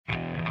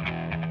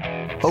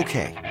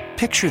Okay,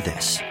 picture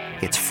this.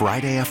 It's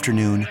Friday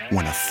afternoon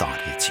when a thought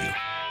hits you.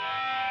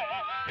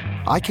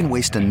 I can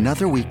waste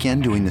another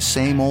weekend doing the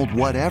same old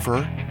whatever,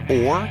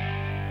 or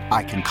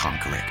I can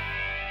conquer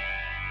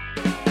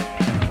it.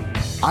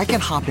 I can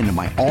hop into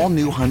my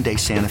all-new Hyundai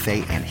Santa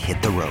Fe and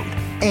hit the road.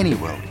 Any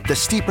road. The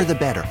steeper, the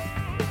better.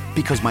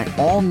 Because my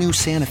all-new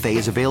Santa Fe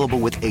is available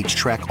with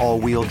H-Track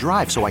all-wheel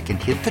drive, so I can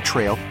hit the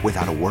trail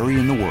without a worry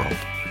in the world.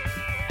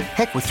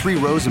 Heck, with 3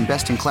 rows and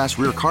best-in-class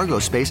rear cargo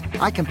space,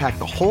 I can pack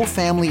the whole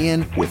family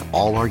in with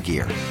all our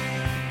gear.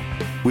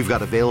 We've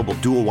got available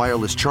dual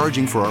wireless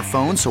charging for our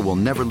phones, so we'll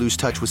never lose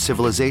touch with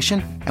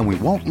civilization, and we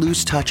won't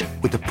lose touch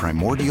with the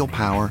primordial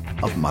power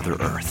of Mother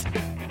Earth.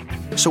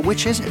 So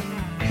which is it?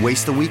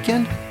 Waste the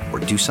weekend or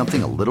do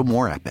something a little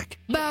more epic?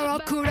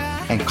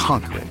 And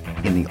conquer it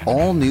in the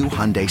all-new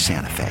Hyundai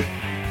Santa Fe.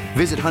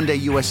 Visit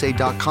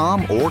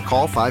HyundaiUSA.com or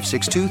call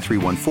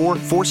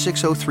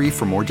 562-314-4603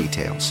 for more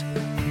details.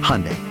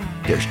 Hyundai,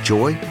 there's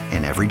joy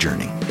in every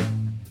journey.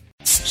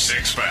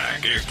 Six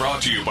Pack is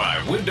brought to you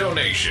by Window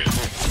Nation.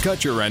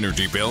 Cut your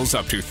energy bills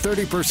up to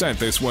 30%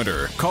 this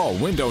winter. Call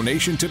Window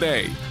Nation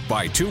today.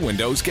 Buy 2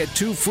 windows, get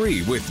 2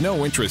 free with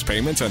no interest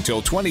payments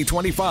until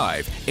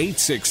 2025.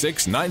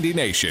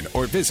 866-90-NATION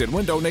or visit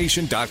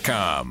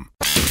windownation.com.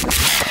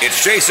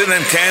 It's Jason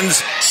and Ken's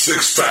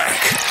Six Pack.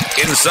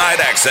 Inside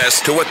access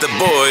to what the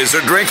boys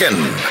are drinking.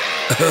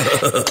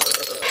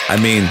 I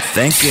mean,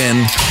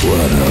 thinking.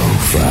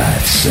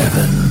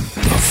 105.7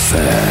 The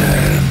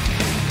Fan.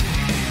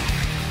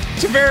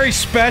 It's a very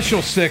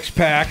special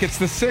six-pack. It's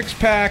the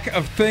six-pack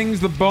of things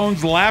the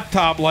Bones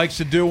laptop likes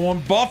to do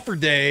on buffer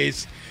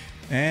days.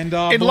 And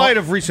in light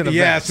of recent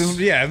events.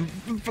 Yes,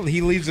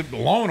 he leaves it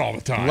alone all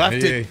the time. Left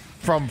it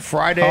from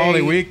Friday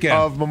holiday weekend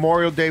of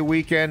Memorial Day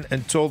weekend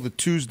until the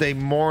Tuesday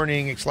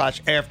morning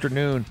 /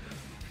 afternoon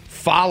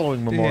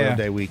following Memorial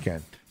Day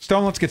weekend.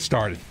 Stone, let's get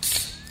started.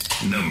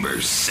 Number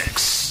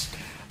 6.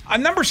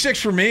 Number 6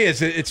 for me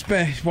is it's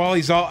been while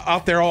he's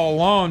out there all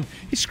alone,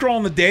 he's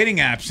scrolling the dating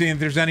apps, seeing if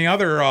there's any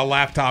other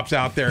laptops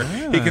out there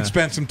he can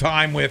spend some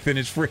time with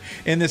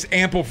in this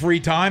ample free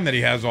time that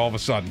he has all of a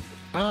sudden.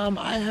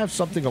 I have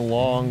something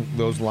along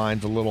those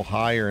lines a little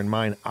higher in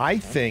mind. I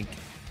think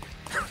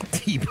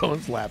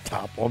T-Bone's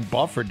laptop on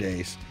buffer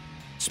days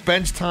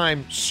spends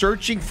time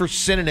searching for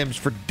synonyms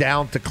for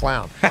down to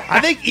clown. I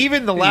think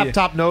even the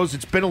laptop knows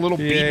it's been a little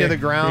beaten to the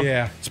ground.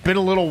 Yeah. It's been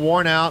a little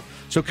worn out.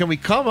 So can we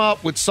come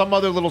up with some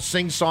other little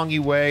sing-songy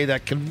way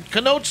that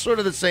connotes sort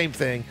of the same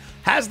thing,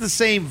 has the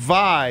same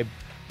vibe,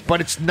 but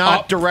it's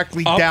not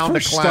directly down to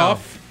clown?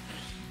 Stuff.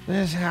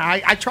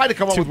 I tried to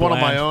come up with one of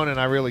my own, and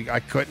I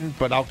couldn't,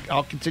 but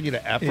I'll continue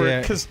to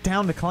effort. Because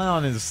down to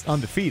clown is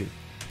undefeated.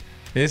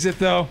 Is it,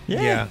 though?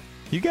 Yeah.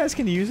 You guys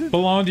can use it.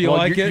 Balone, do you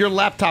like it? Your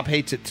laptop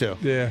hates it, too.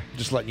 Yeah.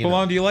 Just letting you know.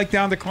 Balone, do you like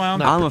Down to Clown?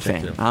 I'm a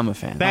fan.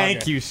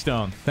 Thank you,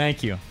 Stone.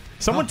 Thank you.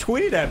 Someone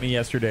tweeted at me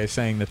yesterday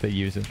saying that they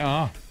use it.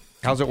 Oh.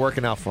 How's it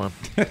working out for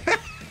him?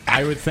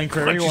 I would think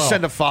very well. Why don't you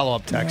send a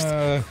follow-up text?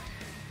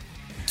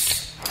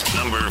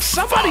 Number 5.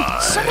 Somebody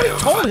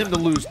told him to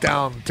lose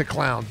Down to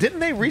Clown. Didn't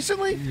they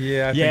recently?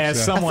 Yeah, I think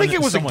so. I think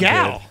it was a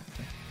gal.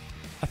 Did.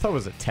 I thought it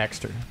was a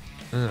texter.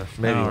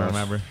 Maybe I don't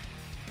remember.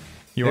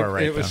 You are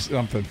right, It was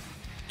something.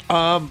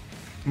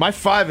 My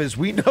 5 is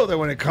we know that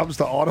when it comes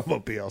to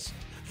automobiles,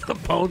 the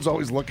Bone's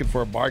always looking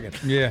for a bargain.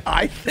 Yeah.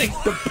 I think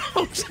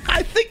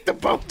the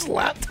Bone's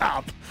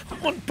laptop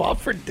on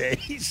buffer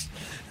days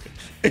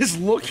is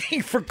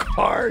looking for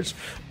cars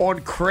on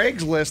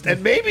Craigslist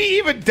and maybe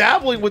even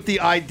dabbling with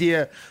the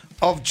idea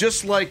of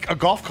just like a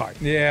golf cart.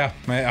 Yeah.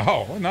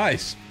 Oh,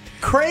 nice.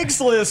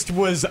 Craigslist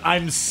was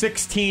I'm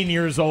 16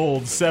 years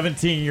old,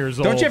 17 years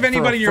old. Don't you have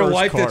anybody in your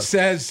life car that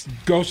says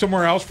go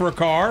somewhere else for a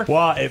car?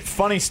 Well,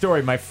 funny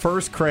story. My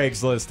first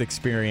Craigslist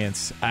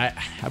experience, I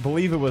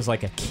believe it was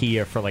like a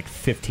Kia for like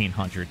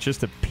 $1,500,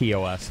 just a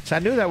POS. So I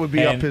knew that would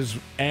be up his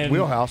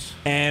wheelhouse.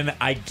 And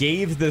I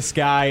gave this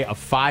guy a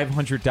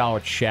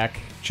 $500 check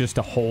just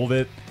to hold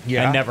it.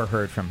 Yeah. I never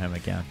heard from him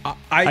again.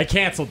 I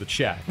canceled the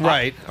check.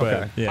 Right.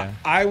 Okay. Yeah.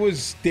 I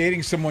was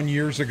dating someone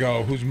years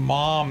ago whose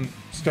mom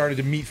started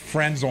to meet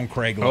friends on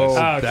Craigslist.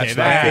 Oh, okay.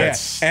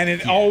 That's and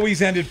it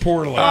always ended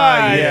poorly.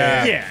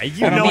 Yeah.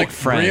 You and know I'm like,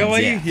 friends.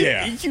 Really?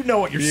 Yeah. You know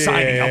what you're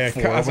signing up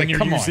for when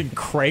you're using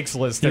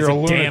Craigslist as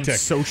a damn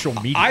social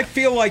media. I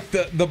feel like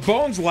the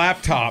Bones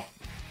laptop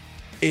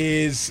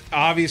is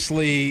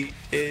obviously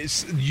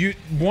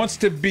wants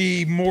to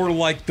be more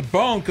like the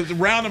Bone because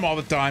around him all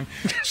the time.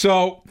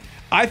 So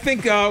I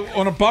think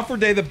on a buffer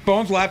day, the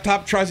Bones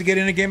laptop tries to get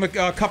in a game of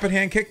cup and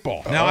hand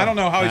kickball. Now I don't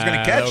know how he's going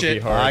to catch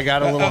it. I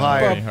got a little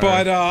higher,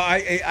 but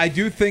I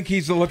do think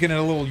he's looking at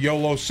a little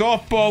YOLO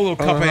softball, a little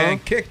cup and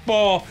hand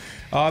kickball.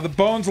 The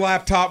Bones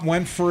laptop,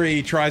 when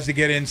free, tries to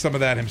get in some of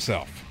that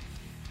himself.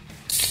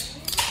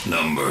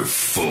 Number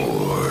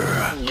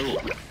 4.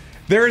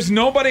 There is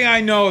nobody I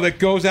know that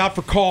goes out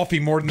for coffee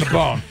more than the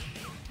Bone.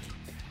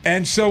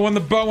 And so when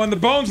the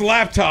Bones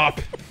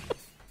laptop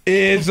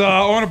is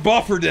on a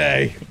buffer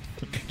day,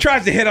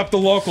 Tries to hit up the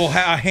local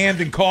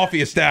Hamden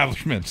coffee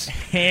establishments.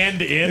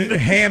 Hamden.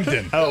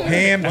 Oh.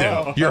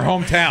 Hamden. Your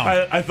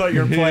hometown. I thought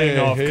you were playing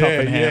off Cup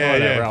in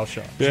Hand. Whatever, I'll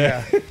shut up.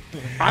 Yeah.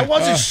 I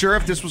wasn't sure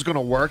if this was going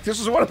to work. This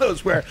is one of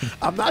those where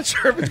I'm not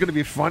sure if it's going to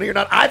be funny or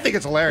not. I think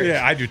it's hilarious.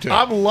 Yeah, I do too.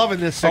 I'm loving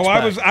this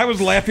six-pack. I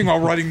was laughing while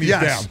writing these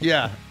down.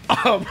 Yeah.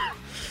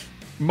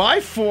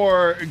 My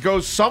 4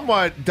 goes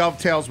somewhat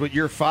dovetails with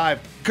your 5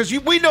 because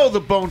we know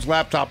the Bones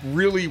laptop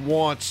really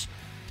wants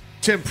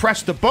to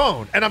impress the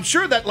Bone, and I'm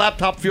sure that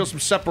laptop feels some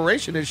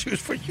separation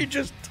issues for you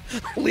just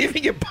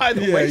leaving it by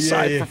the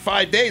wayside for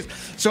 5 days.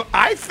 So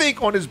I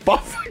think on his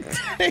buffer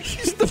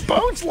days, the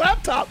Bones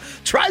laptop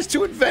tries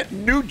to invent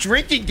new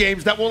drinking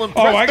games that will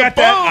impress the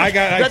Bone.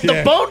 That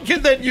the Bone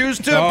can then use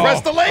to impress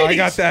the ladies. I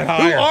got that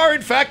higher. Who are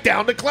in fact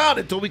down to clown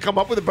until we come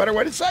up with a better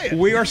way to say it.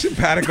 We are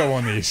simpatico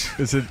on these.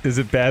 Is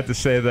it bad to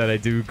say that I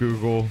do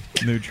Google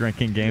new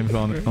drinking games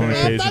on occasion?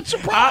 I'm not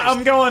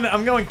surprised.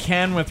 I'm going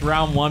Ken with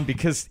round 1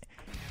 because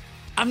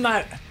I'm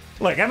not.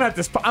 Look, I'm at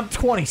this. I'm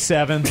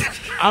 27.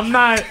 I'm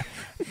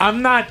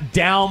not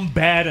down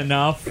bad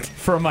enough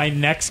for my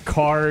next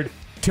card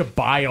to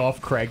buy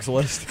off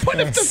Craigslist. What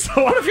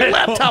if your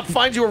laptop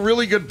finds you a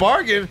really good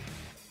bargain?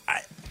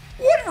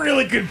 What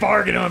really good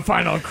bargain am I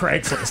find on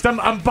Craigslist?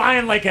 I'm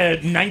buying like a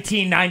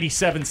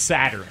 1997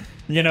 Saturn.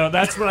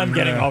 That's what I'm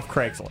getting off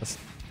Craigslist.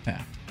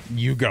 Yeah.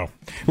 You go.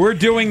 We're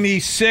doing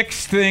the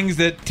 6 things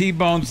that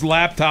T-Bone's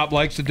laptop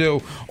likes to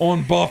do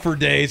on buffer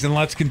days, and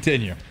let's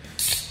continue.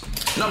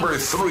 Number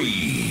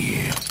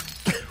 3.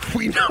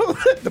 We know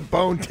that the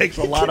Bone takes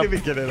a lot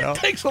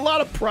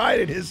of pride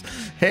in his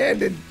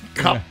hand and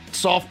cup,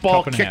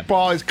 softball,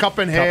 kickball, his cup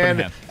in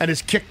hand, and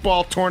his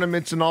kickball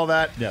tournaments and all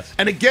that. Yes.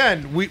 And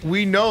again,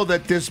 we know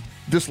that this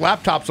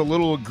laptop's a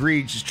little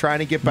egregious, trying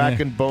to get back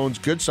in Bone's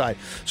good side.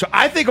 So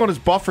I think on his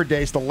buffer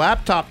days, the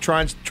laptop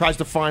tries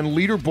to find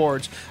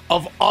leaderboards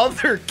of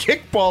other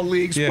kickball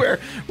leagues where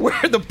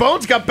the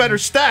Bone's got better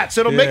stats.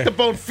 It'll make the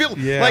Bone feel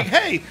like,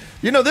 hey,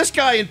 this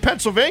guy in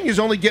Pennsylvania is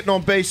only getting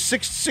on base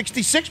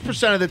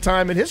 66% of the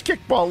time in his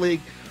kickball league.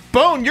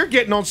 Bone, you're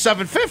getting on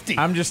 750.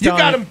 You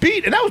got him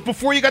beat, and that was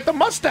before you got the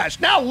mustache.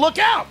 Now look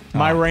out.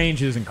 My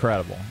range is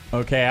incredible.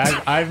 Okay,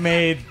 I've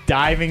made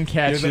diving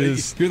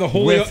catches you're the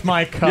with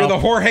my cup. You're the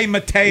Jorge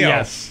Mateo.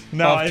 Yes.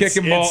 Of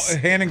kicking ball,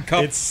 hand and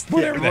cup.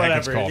 Whatever the heck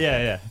it's called.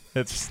 Yeah.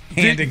 It's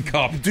hand and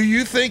cup. Do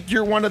you think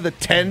you're one of the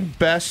 10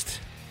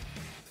 best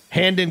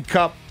hand and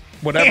cup?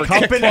 Whatever.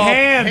 Cup in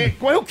hand.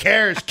 Who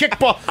cares?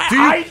 Kickball.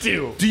 I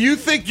do. Do you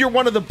think you're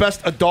one of the best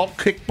adult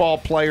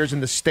kickball players in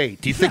the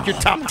state? Do you think you're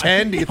top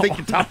 10? Do you think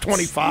you're top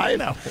 25?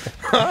 No.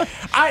 Huh?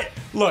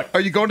 Look.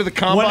 Are you going to the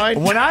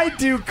combine? When I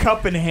do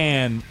cup in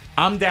hand,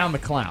 I'm down the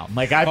clown.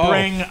 Like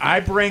I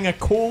bring a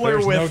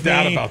cooler with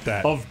me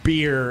of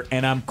beer,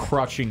 and I'm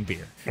crushing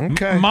beer.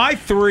 Okay. My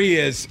 3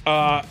 is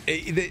I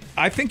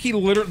think he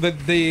literally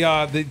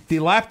the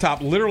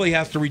laptop literally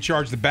has to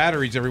recharge the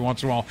batteries every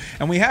once in a while,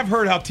 and we have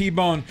heard how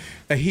T-Bone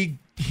he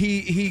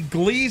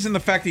glees in the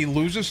fact that he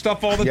loses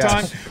stuff all the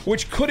time,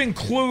 which could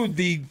include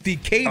the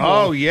cable.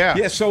 Oh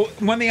yeah. So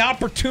when the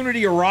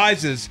opportunity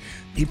arises,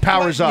 he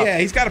powers up. Yeah,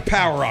 he's got to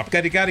power up.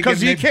 Got to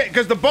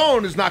because the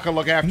Bone is not going to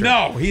look after him.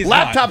 No, he's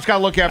laptop's got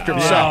to look after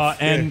himself.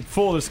 And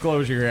full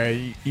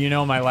disclosure,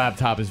 my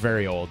laptop is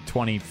very old,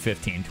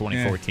 2015,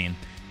 2014,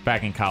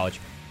 back in college.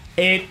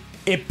 It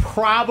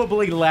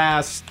probably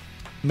lasts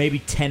maybe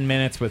 10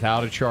 minutes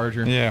without a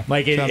charger. Yeah,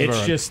 like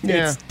it's just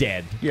it's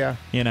dead. Yeah,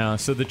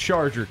 so the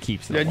charger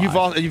keeps it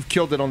alive. And you've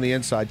killed it on the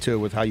inside too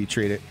with how you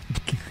treat it.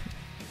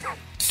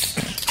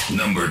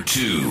 Number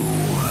 2.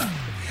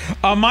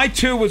 My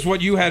 2 was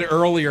what you had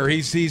earlier.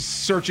 He's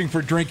searching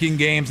for drinking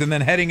games and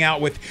then heading out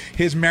with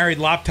his married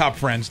laptop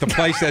friends to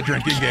play said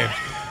drinking game.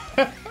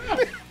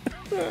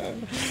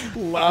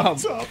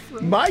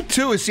 My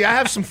 2 is, I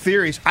have some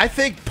theories. I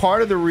think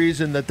part of the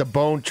reason that the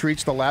Bone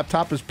treats the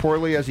laptop as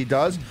poorly as he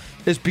does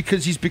is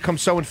because he's become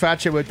so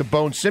infatuated with the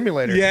Bone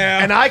simulator.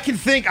 Yeah. And I can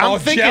think, I'm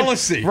thinking,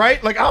 jealousy.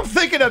 Right? Like, I'm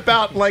thinking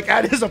about, like,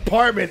 at his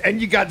apartment,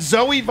 and you got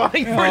Zoe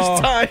vying for his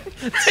time,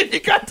 and you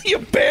got the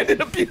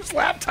abandoned, abused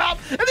laptop,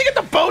 and you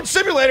got the Bone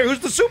simulator, who's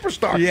the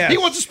superstar. Yes. He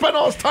wants to spend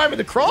all his time in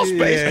the crawl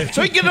space,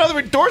 so he can get another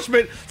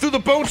endorsement through the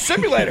Bone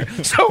simulator.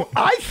 So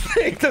I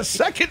think the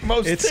second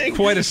most thing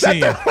quite a that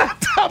scene. the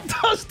laptop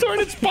does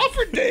during its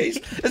buffer days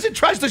is it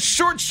tries to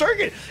short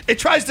circuit. It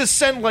tries to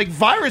send, like,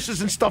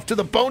 viruses and stuff to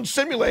the Bone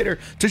simulator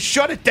to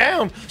shut it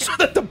down so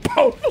that the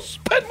Bone will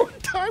spend more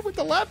time with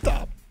the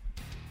laptop.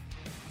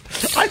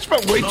 I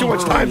spent way too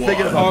much time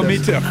thinking about this.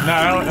 Me too. No,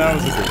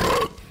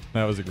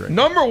 that was a great.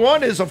 Number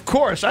 1 is, of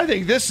course, I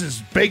think this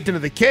is baked into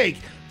the cake.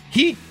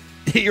 He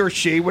or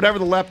she, whatever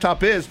the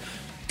laptop is,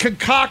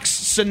 concocts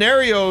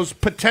scenarios,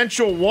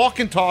 potential walk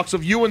and talks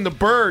of you and the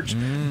Burge,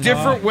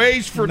 different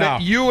ways for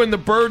you and the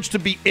Burge to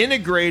be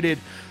integrated.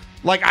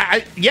 Like,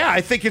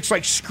 I think it's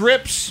like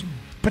scripts,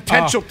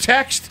 potential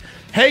text.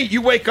 hey,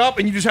 you wake up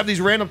and you just have these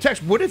random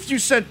texts. What if you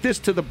sent this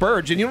to the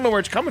birds and you don't know where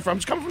it's coming from?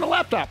 It's coming from the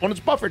laptop when it's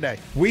buffer day.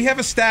 We have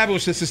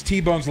established this is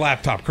T-Bone's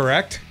laptop,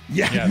 correct?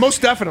 Yeah, Yes.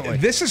 most definitely.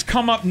 This has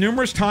come up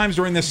numerous times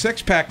during the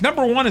six-pack.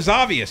 Number one is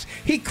obvious.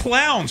 He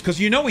clowns because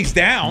he's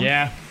down.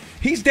 Yeah.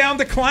 He's down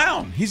to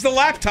clown. He's the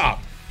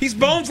laptop. He's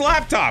Bone's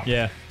laptop.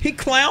 Yeah. He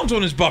clowns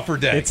on his buffer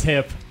day. It's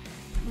hip.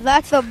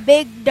 That's a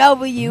big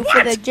W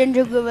for the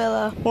ginger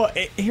gorilla. Well,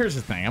 here's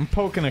the thing. I'm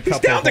poking a couple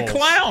He's down to holes.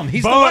 clown.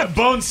 He's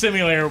Bone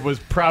Simulator was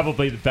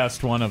probably the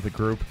best one of the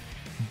group.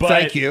 But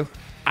Thank you.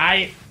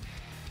 I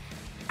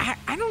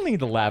don't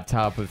need a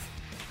laptop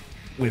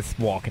with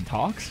walk and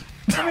talks.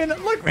 I mean,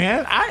 look,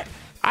 man, I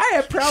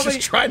had probably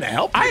Just trying to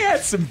help you. I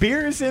had some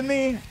beers in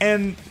me,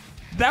 and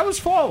that was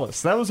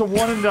flawless. That was a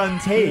one and done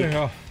take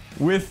Yeah.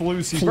 with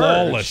Lucy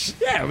Flawless.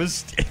 Birch. Yeah, it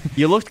was.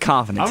 You looked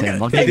confident, I'm Tim.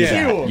 gonna- I'll give you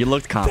thank that. you. You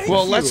looked confident.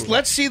 Well,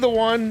 let's see the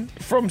one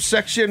from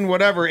section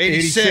whatever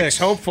 86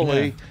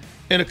 hopefully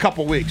in a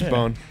couple weeks,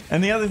 Bone.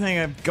 And the other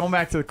thing, going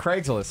back to the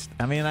Craigslist.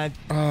 I mean,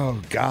 Oh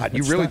God,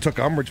 you really took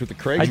umbrage with the I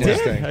Craigslist did.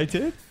 thing. I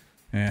did.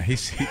 Yeah,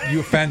 you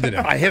offended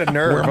him. I hit a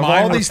nerve. Where Of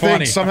mine all were these funny.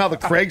 things, somehow the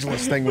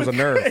Craigslist thing was a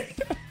nerve.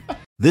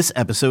 This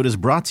episode is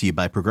brought to you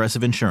by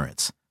Progressive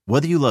Insurance.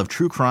 Whether you love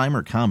true crime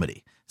or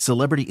comedy,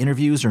 celebrity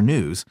interviews or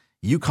news,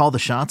 you call the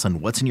shots on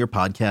what's in your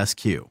podcast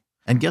queue.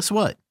 And guess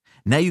what?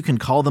 Now you can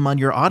call them on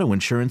your auto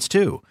insurance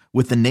too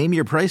with the Name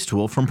Your Price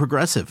tool from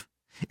Progressive.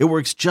 It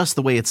works just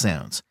the way it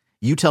sounds.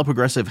 You tell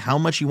Progressive how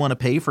much you want to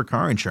pay for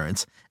car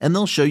insurance, and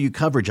they'll show you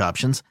coverage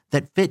options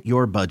that fit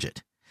your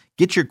budget.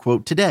 Get your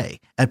quote today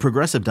at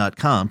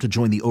Progressive.com to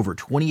join the over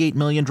 28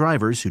 million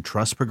drivers who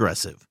trust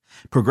Progressive.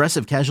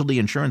 Progressive Casualty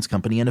Insurance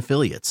Company and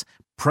Affiliates.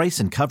 Price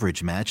and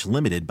coverage match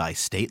limited by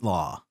state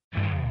law.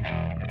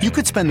 You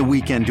could spend the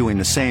weekend doing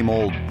the same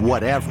old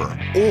whatever,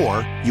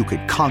 or you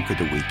could conquer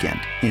the weekend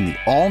in the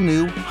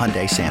all-new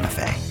Hyundai Santa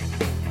Fe.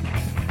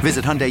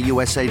 Visit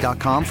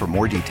HyundaiUSA.com for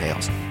more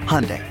details.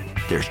 Hyundai,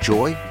 there's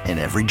joy in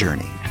every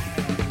journey.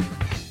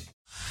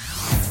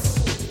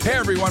 Hey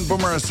everyone,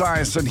 Boomer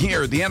Esiason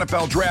here. The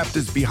NFL draft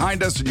is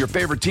behind us and your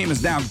favorite team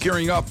is now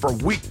gearing up for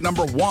week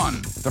number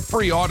 1. The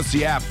free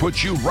Odyssey app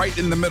puts you right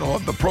in the middle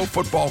of the pro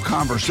football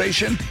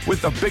conversation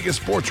with the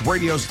biggest sports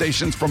radio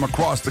stations from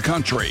across the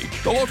country.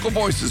 The local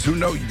voices who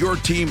know your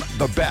team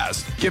the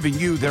best, giving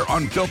you their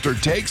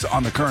unfiltered takes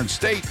on the current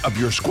state of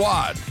your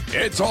squad.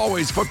 It's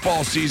always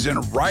football season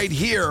right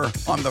here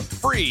on the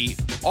free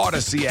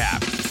Odyssey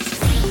app.